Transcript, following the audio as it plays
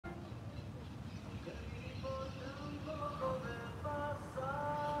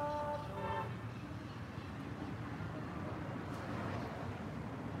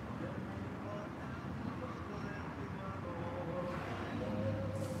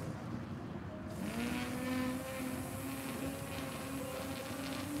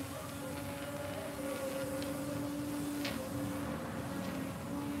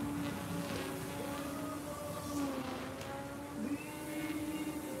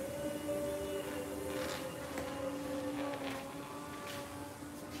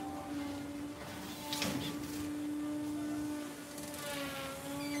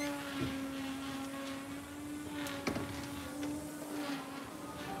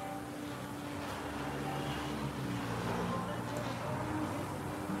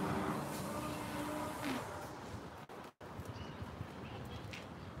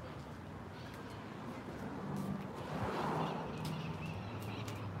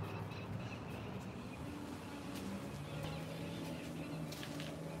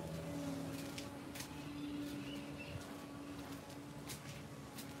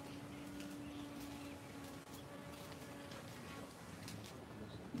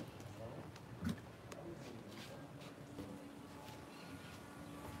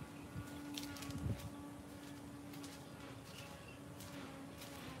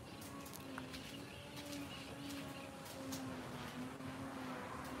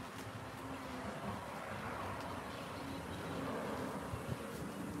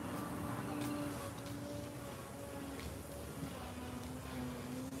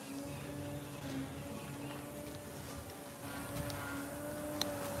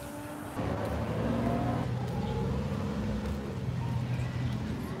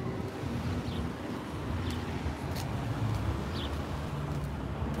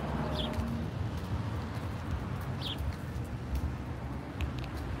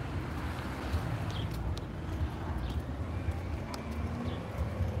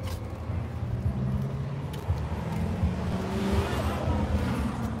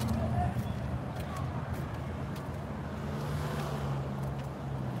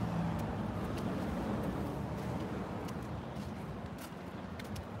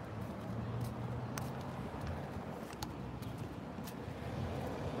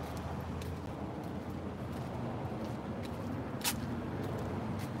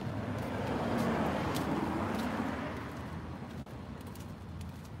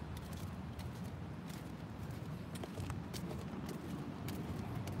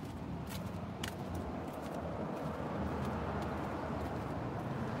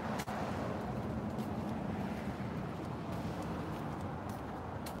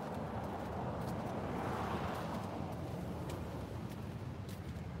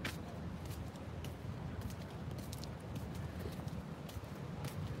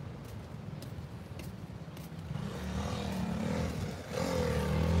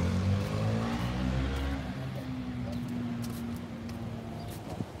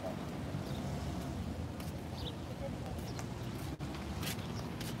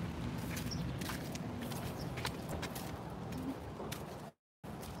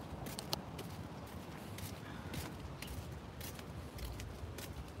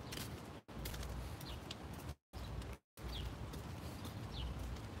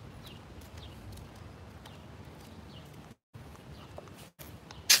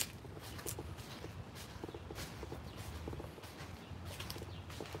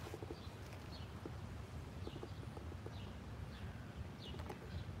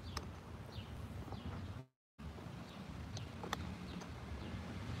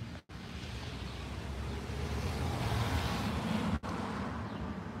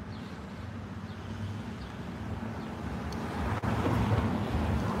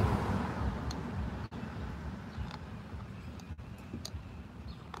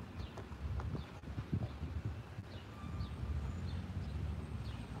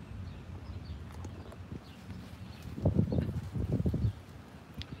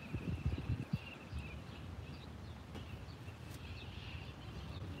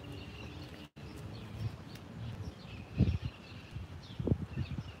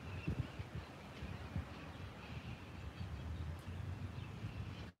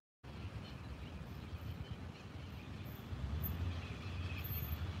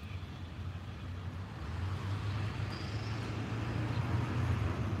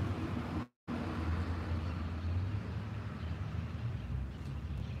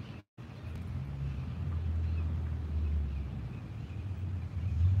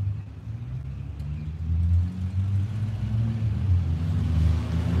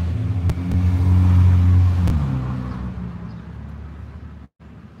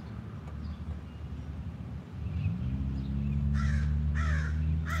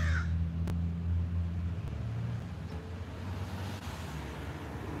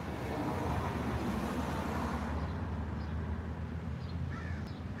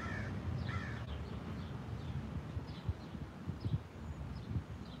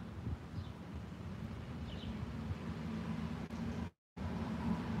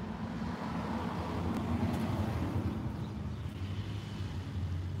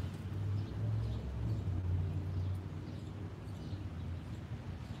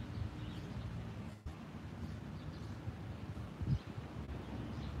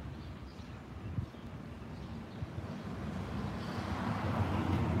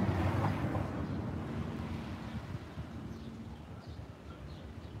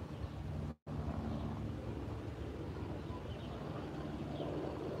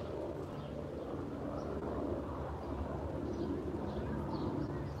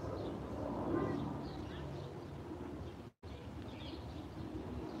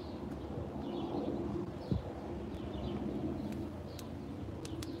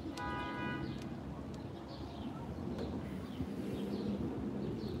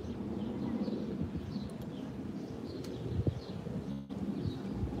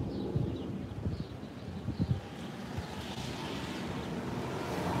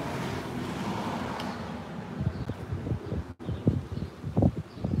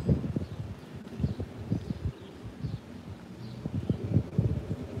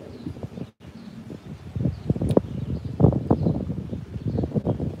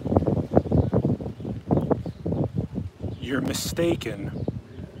you're mistaken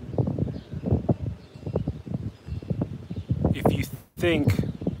if you think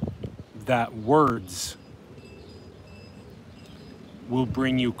that words will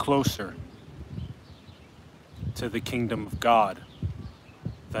bring you closer to the kingdom of God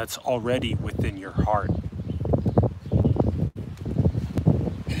that's already within your heart.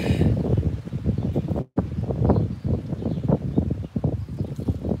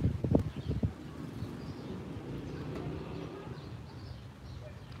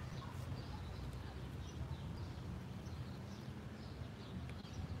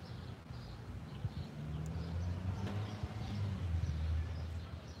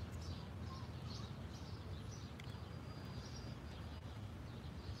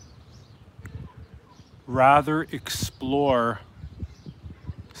 Rather explore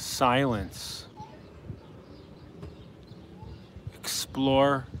silence.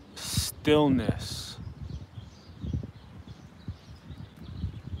 Explore stillness.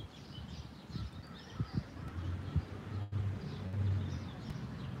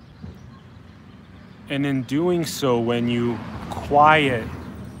 And in doing so, when you quiet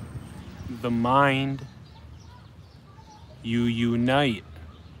the mind, you unite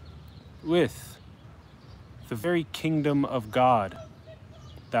with the very kingdom of God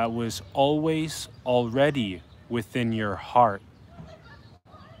that was always already within your heart,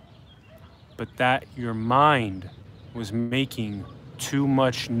 but that your mind was making too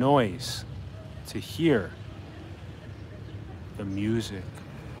much noise to hear the music.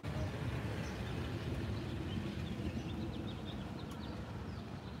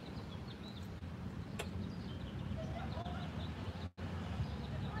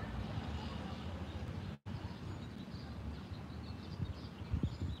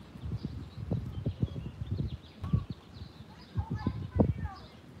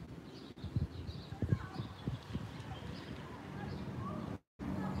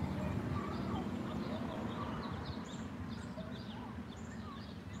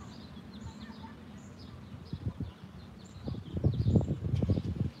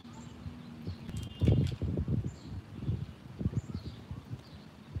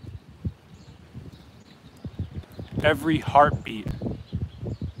 Every heartbeat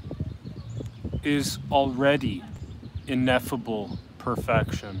is already ineffable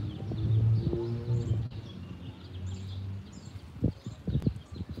perfection.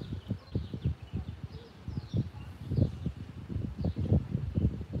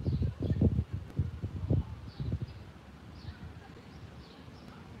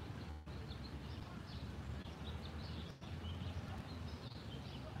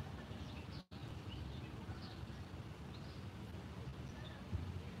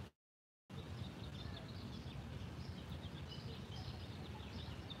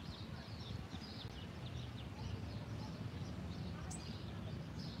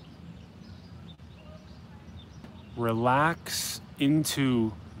 Relax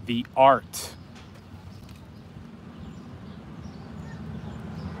into the art.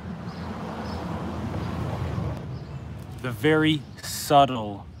 The very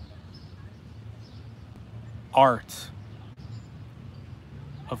subtle art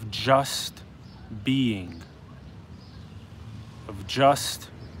of just being, of just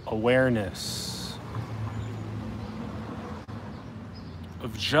awareness,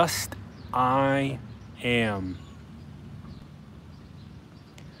 of just I am.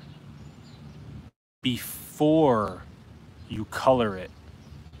 Before you color it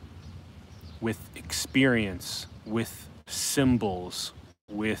with experience, with symbols,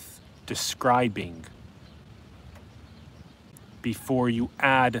 with describing, before you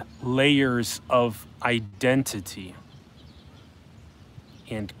add layers of identity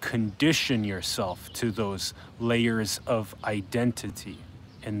and condition yourself to those layers of identity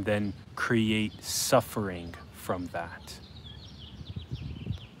and then create suffering from that.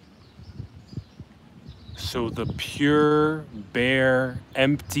 So the pure, bare,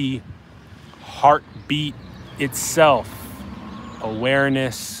 empty heartbeat itself,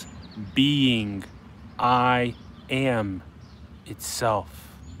 awareness, being, I am itself.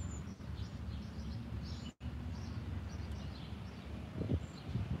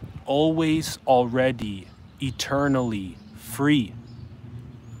 Always, already, eternally free.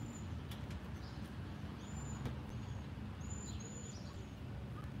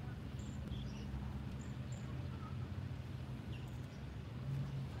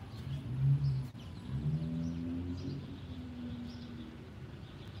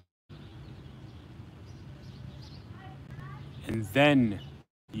 And then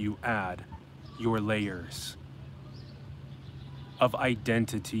you add your layers of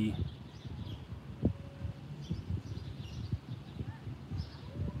identity,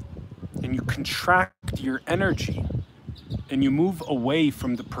 and you contract your energy and you move away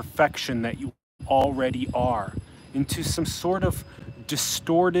from the perfection that you already are into some sort of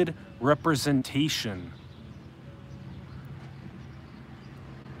distorted representation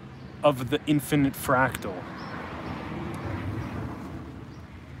of the infinite fractal.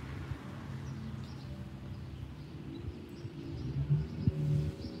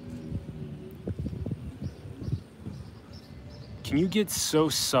 Can you get so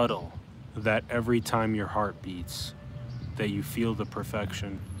subtle that every time your heart beats, that you feel the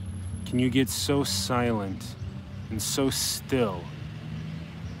perfection? Can you get so silent and so still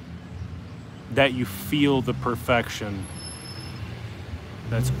that you feel the perfection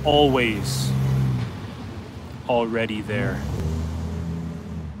that's always already there?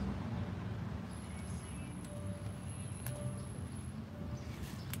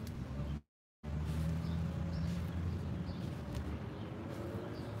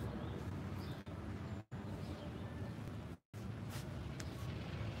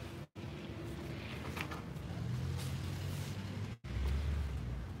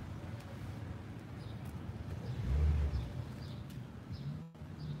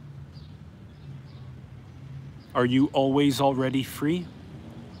 Are you always already free?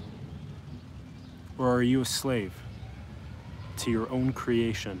 Or are you a slave to your own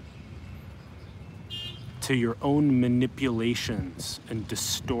creation, to your own manipulations and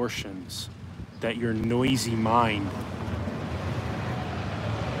distortions that your noisy mind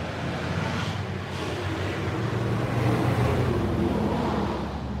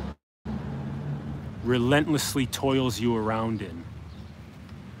relentlessly toils you around in?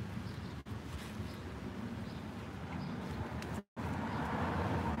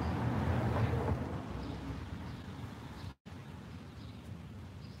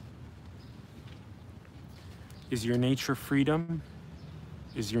 Is your nature freedom?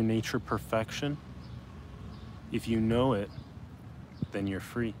 Is your nature perfection? If you know it, then you're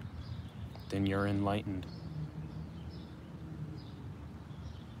free. Then you're enlightened.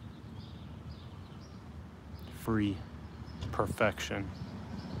 Free perfection.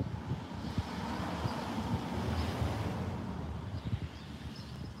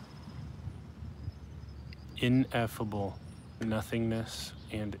 Ineffable nothingness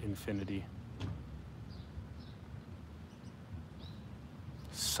and infinity.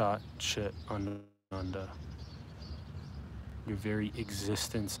 Sat Chit Ananda. Your very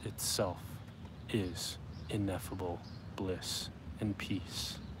existence itself is ineffable bliss and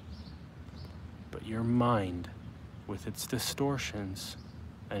peace. But your mind, with its distortions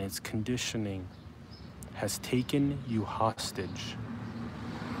and its conditioning, has taken you hostage.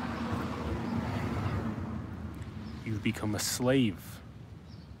 You've become a slave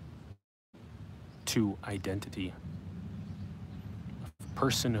to identity, of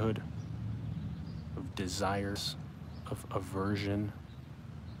personhood, of desires, of aversion.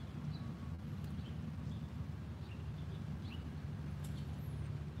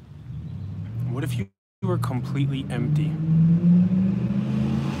 What if you were completely empty?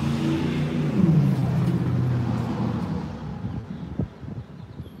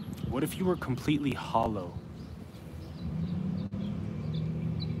 What if you were completely hollow?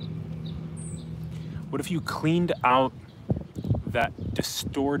 What if you cleaned out that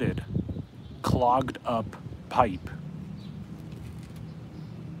distorted, clogged up pipe?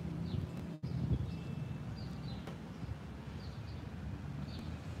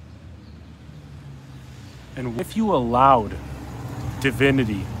 And what if you allowed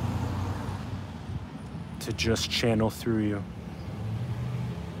divinity to just channel through you?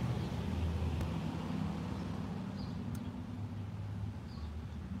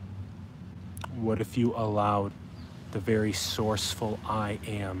 What if you allowed the very sourceful I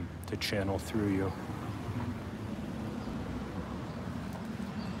am to channel through you?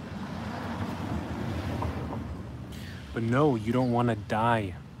 But no, you don't want to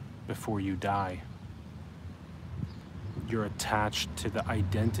die before you die. You're attached to the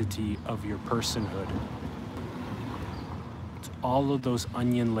identity of your personhood. It's all of those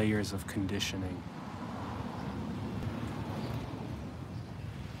onion layers of conditioning.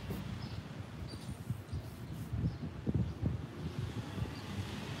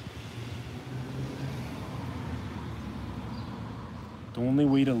 The only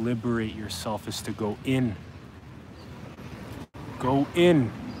way to liberate yourself is to go in. Go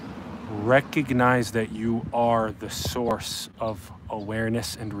in. Recognize that you are the source of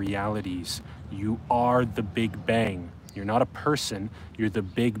awareness and realities. You are the Big Bang. You're not a person. You're the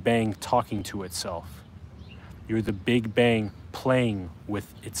Big Bang talking to itself. You're the Big Bang playing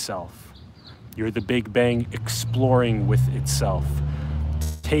with itself. You're the Big Bang exploring with itself.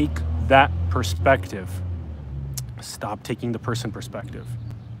 Take that perspective, stop taking the person perspective.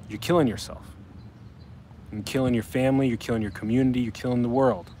 You're killing yourself. You're killing your family, you're killing your community, you're killing the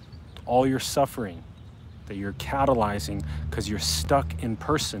world. All your suffering that you're catalyzing because you're stuck in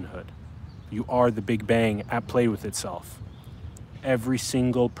personhood. You are the Big Bang at play with itself. Every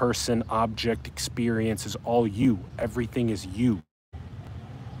single person, object, experience is all you. Everything is you.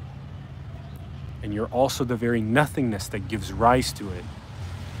 And you're also the very nothingness that gives rise to it.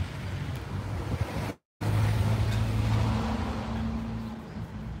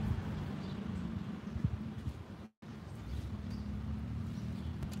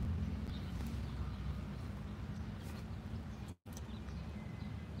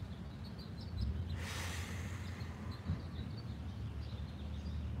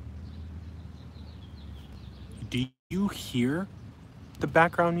 Do you hear the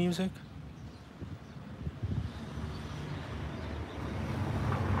background music?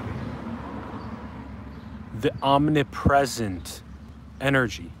 The omnipresent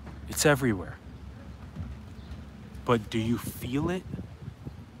energy. It's everywhere. But do you feel it?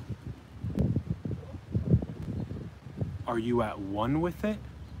 Are you at one with it?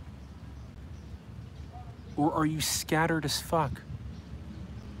 Or are you scattered as fuck?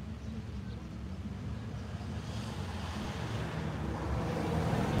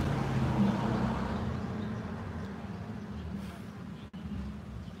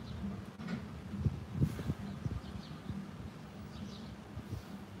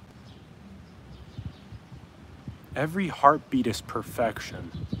 Every heartbeat is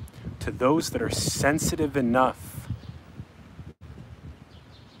perfection. To those that are sensitive enough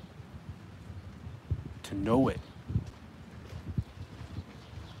to know it.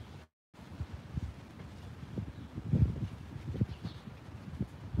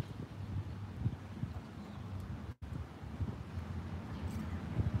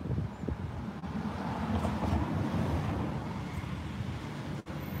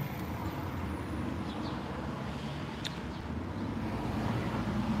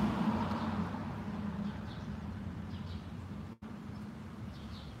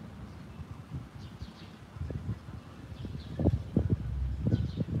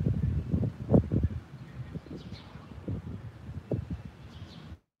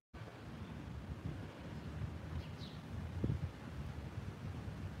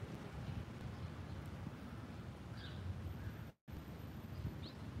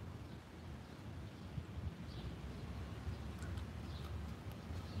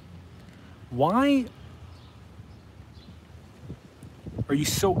 Why are you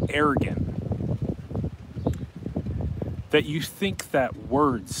so arrogant that you think that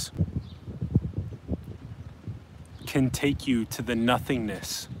words can take you to the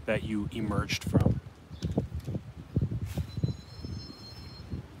nothingness that you emerged from?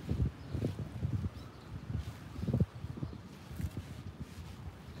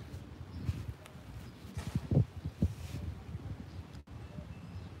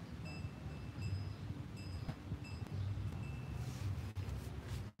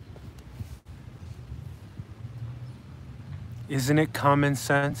 Isn't it common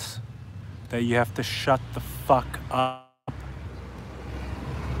sense that you have to shut the fuck up? You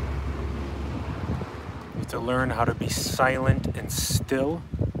have to learn how to be silent and still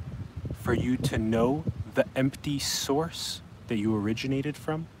for you to know the empty source that you originated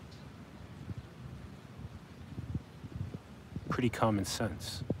from? Pretty common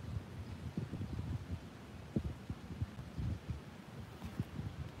sense.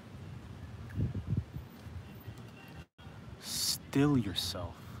 Still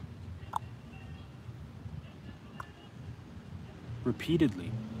yourself. Repeatedly.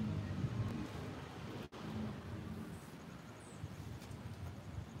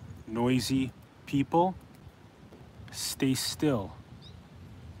 Noisy people, stay still.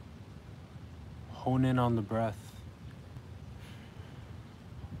 Hone in on the breath.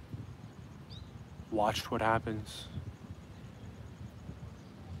 Watch what happens.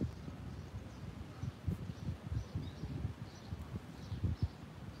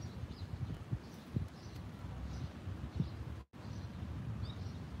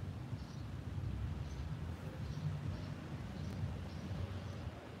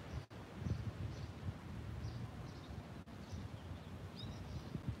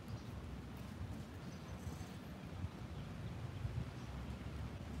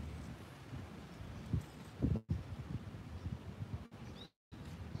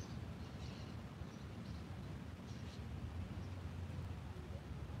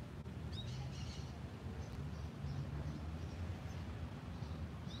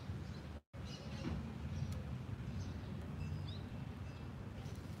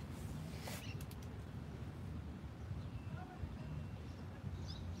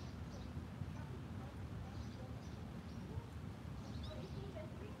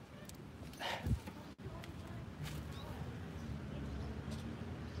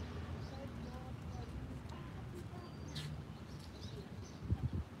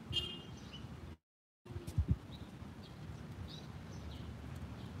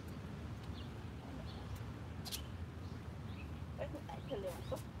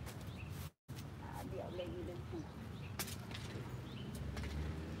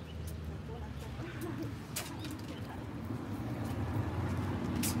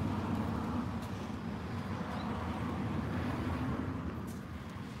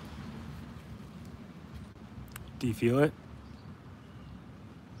 Do you feel it?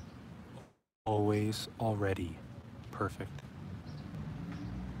 Always, already, perfect.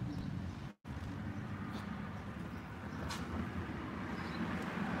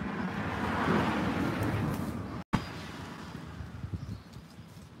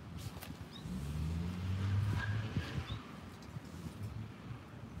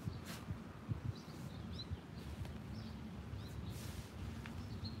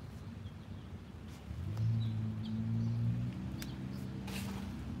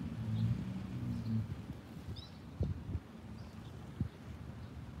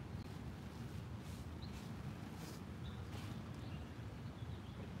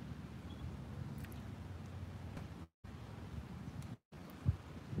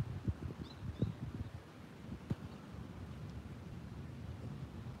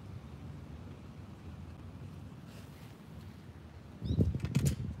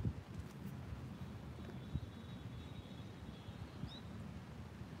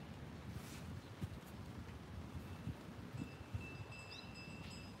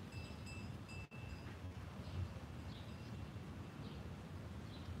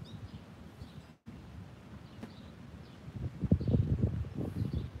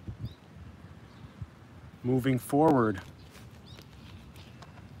 Moving forward,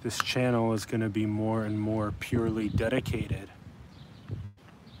 this channel is going to be more and more purely dedicated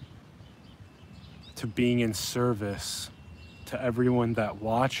to being in service to everyone that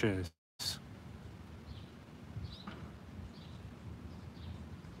watches.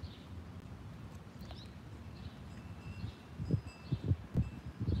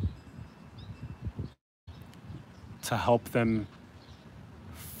 To help them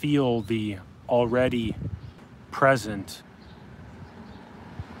feel the already present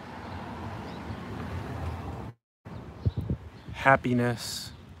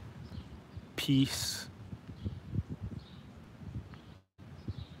happiness, peace,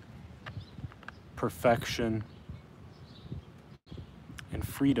 perfection, and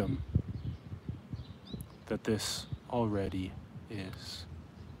freedom that this already is,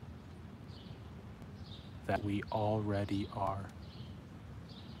 that we already are.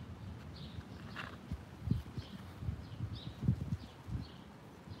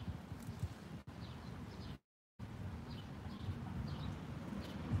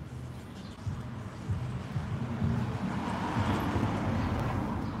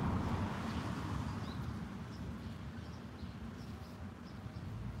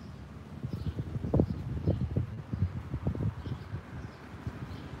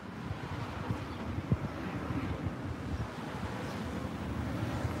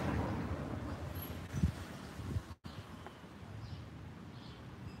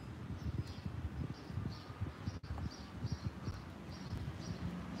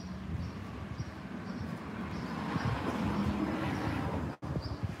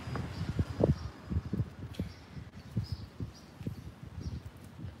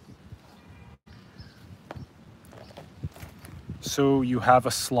 So you have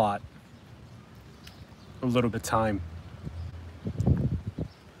a slot, a little bit of time.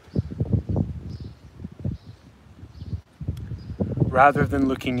 Rather than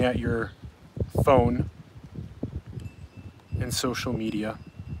looking at your phone and social media,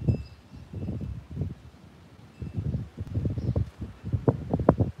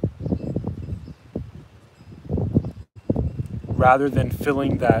 rather than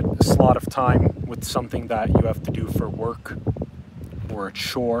filling that slot of time with something that you have to do for work or a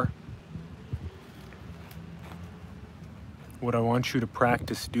chore, what I want you to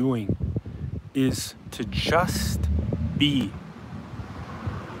practice doing is to just be.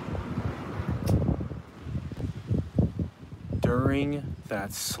 During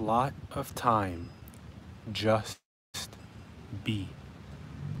that slot of time, just be.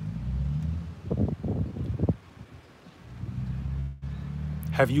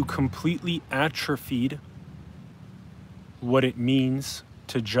 Have you completely atrophied what it means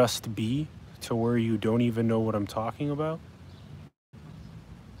to just be, to where you don't even know what I'm talking about?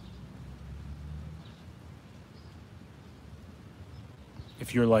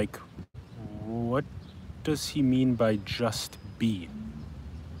 If you're like, what does he mean by just be?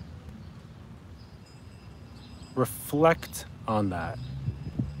 Reflect on that.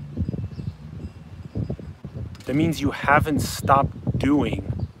 That means you haven't stopped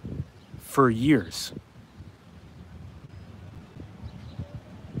doing for years.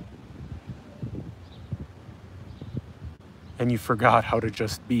 and you forgot how to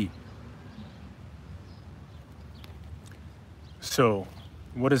just be. So,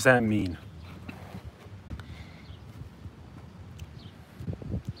 what does that mean?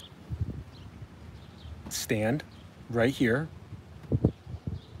 Stand right here,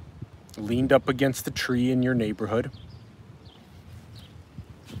 leaned up against the tree in your neighborhood.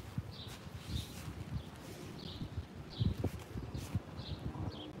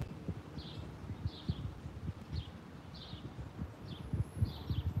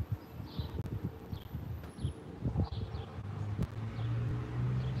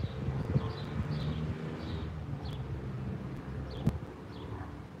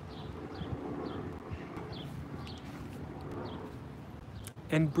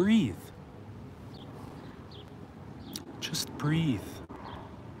 And breathe. Just breathe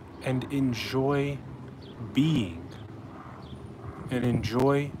and enjoy being, and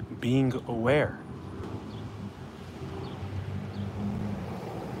enjoy being aware.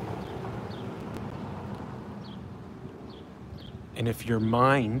 And if your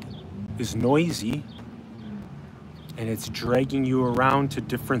mind is noisy and it's dragging you around to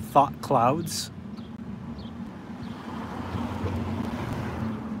different thought clouds,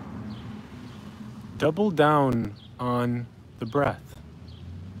 double down on the breath.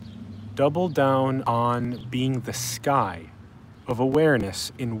 Double down on being the sky of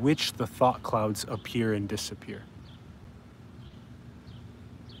awareness in which the thought clouds appear and disappear.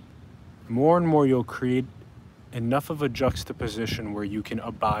 More and more you'll create enough of a juxtaposition where you can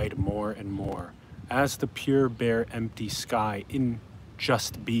abide more and more as the pure, bare, empty sky in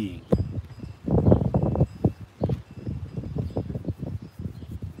just being.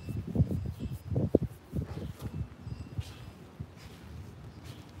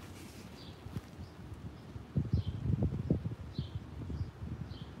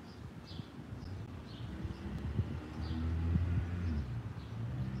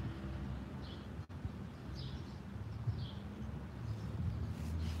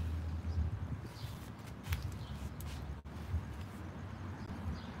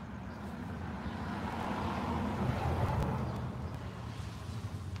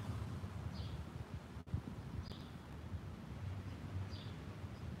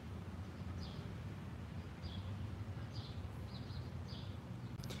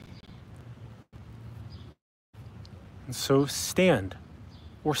 And so stand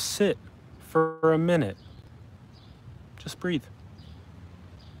or sit for a minute. Just breathe.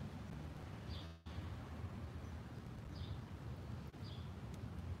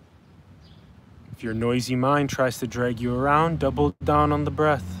 If your noisy mind tries to drag you around, double down on the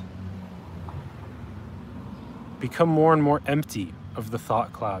breath. Become more and more empty of the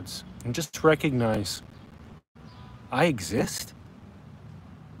thought clouds and just recognize, I exist.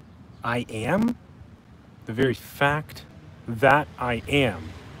 I am. The very fact that I am.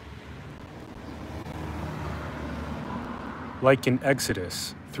 Like in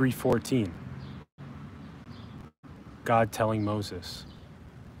Exodus 3:14, God telling Moses,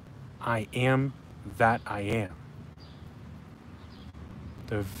 I am that I am.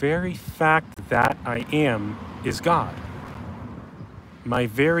 The very fact that I am is God. My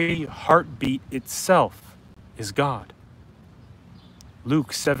very heartbeat itself is God.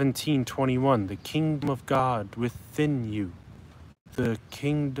 Luke 17:21, the kingdom of God within you. The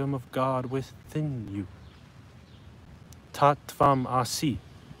kingdom of God within you. Tattvam asi.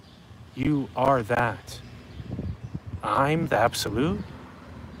 You are that. I'm the absolute?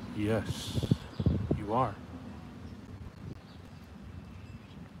 Yes, you are.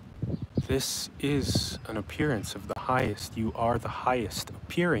 This is an appearance of the highest. You are the highest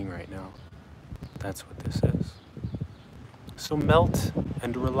appearing right now. That's what this is. So melt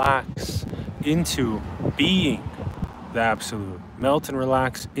and relax into being the absolute. Melt and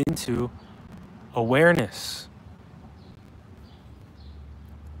relax into awareness.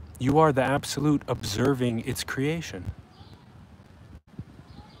 You are the absolute observing its creation.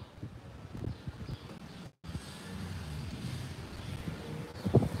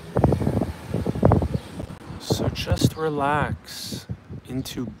 So just relax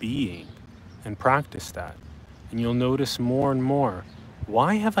into being and practice that. And you'll notice more and more,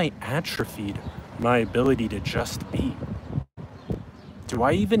 why have I atrophied my ability to just be? Do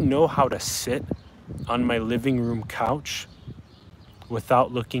I even know how to sit on my living room couch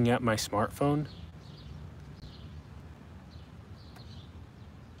without looking at my smartphone?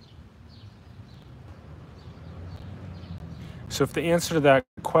 So if the answer to that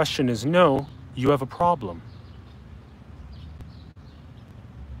question is no, you have a problem.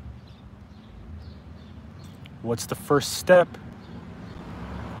 What's the first step?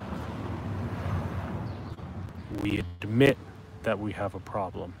 We admit that we have a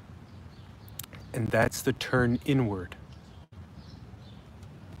problem. And that's the turn inward.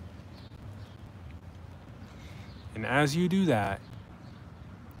 And as you do that,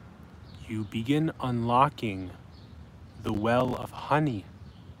 you begin unlocking the well of honey,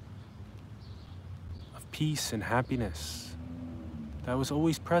 of peace and happiness that was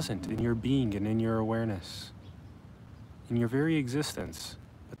always present in your being and in your awareness, in your very existence,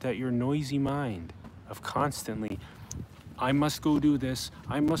 but that your noisy mind of constantly, I must go do this,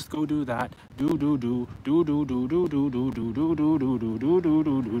 I must go do that, do do do do do do do do do do do do do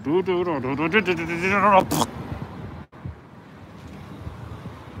do do do do do do.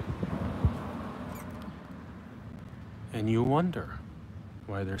 And you wonder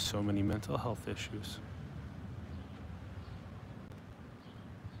why there's so many mental health issues.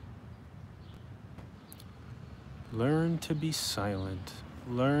 Learn to be silent.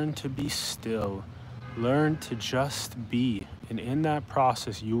 Learn to be still. Learn to just be. And in that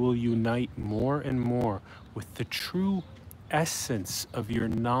process, you will unite more and more with the true essence of your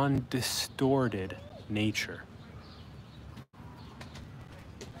non-distorted nature.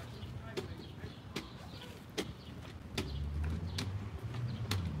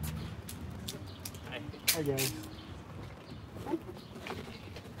 Hi guys.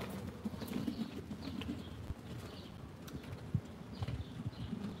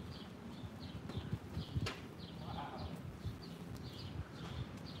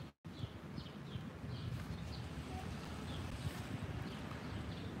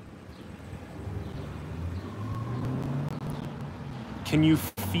 Can you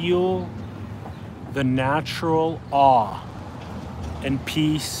feel the natural awe and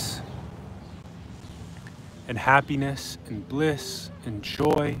peace and happiness and bliss and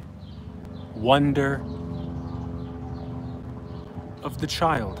joy, wonder of the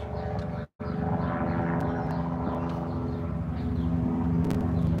child?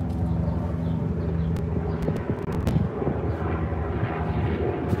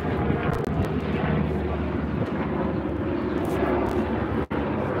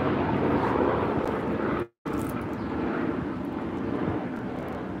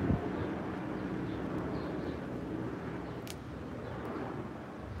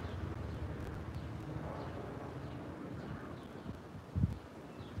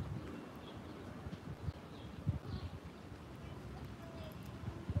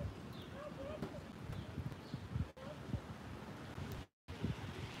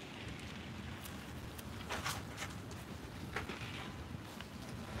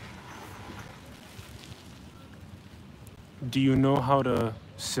 Do you know how to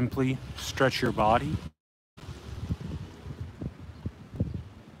simply stretch your body?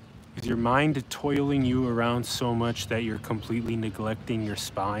 Is your mind toiling you around so much that you're completely neglecting your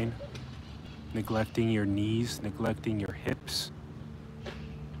spine, neglecting your knees, neglecting your hips,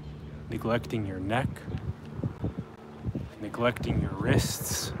 neglecting your neck, neglecting your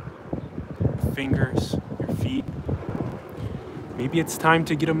wrists, your fingers, your feet? Maybe it's time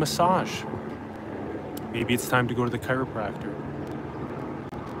to get a massage. Maybe it's time to go to the chiropractor.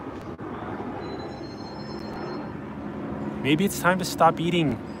 Maybe it's time to stop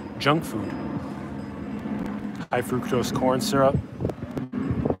eating junk food. High fructose corn syrup,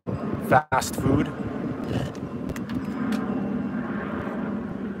 fast food.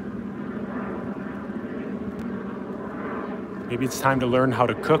 Maybe it's time to learn how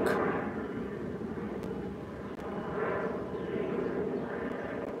to cook.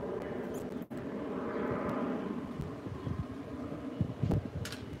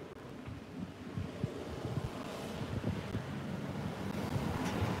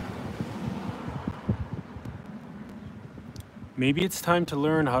 Maybe it's time to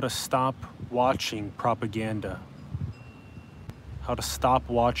learn how to stop watching propaganda, how to stop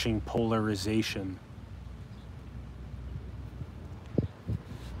watching polarization.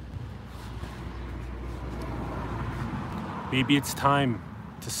 Maybe it's time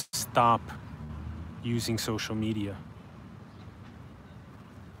to stop using social media.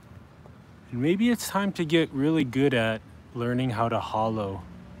 And maybe it's time to get really good at learning how to hollow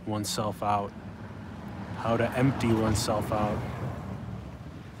oneself out, how to empty oneself out,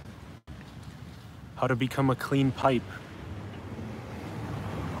 how to become a clean pipe.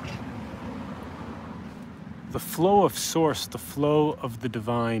 The flow of source, the flow of the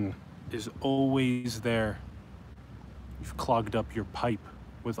divine is always there. You've clogged up your pipe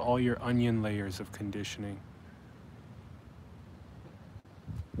with all your onion layers of conditioning.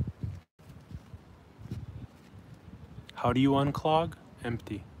 How do you unclog?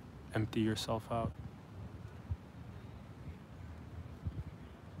 Empty. Empty yourself out.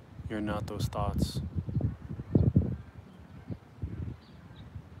 You're not those thoughts.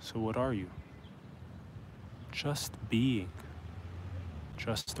 So what are you? Just being,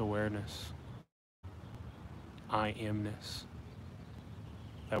 just awareness, I amness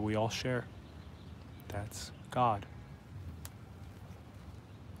that we all share. That's God.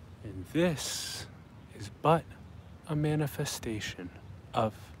 And this is but a manifestation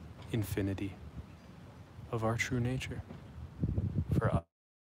of infinity, of our true nature, for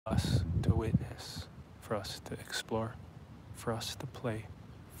us to witness, for us to explore, for us to play,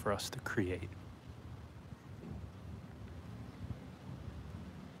 for us to create.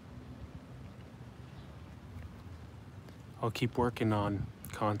 I'll keep working on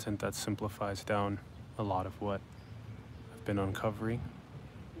content that simplifies down a lot of what I've been uncovering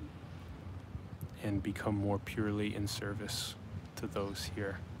and become more purely in service to those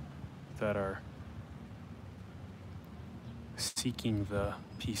here that are seeking the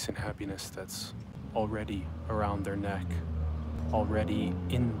peace and happiness that's already around their neck, already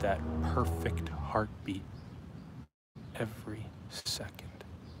in that perfect heartbeat every second.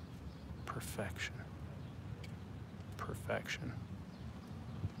 Perfection. Perfection.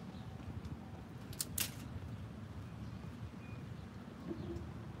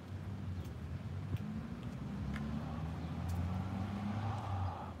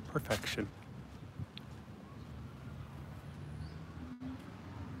 Perfection.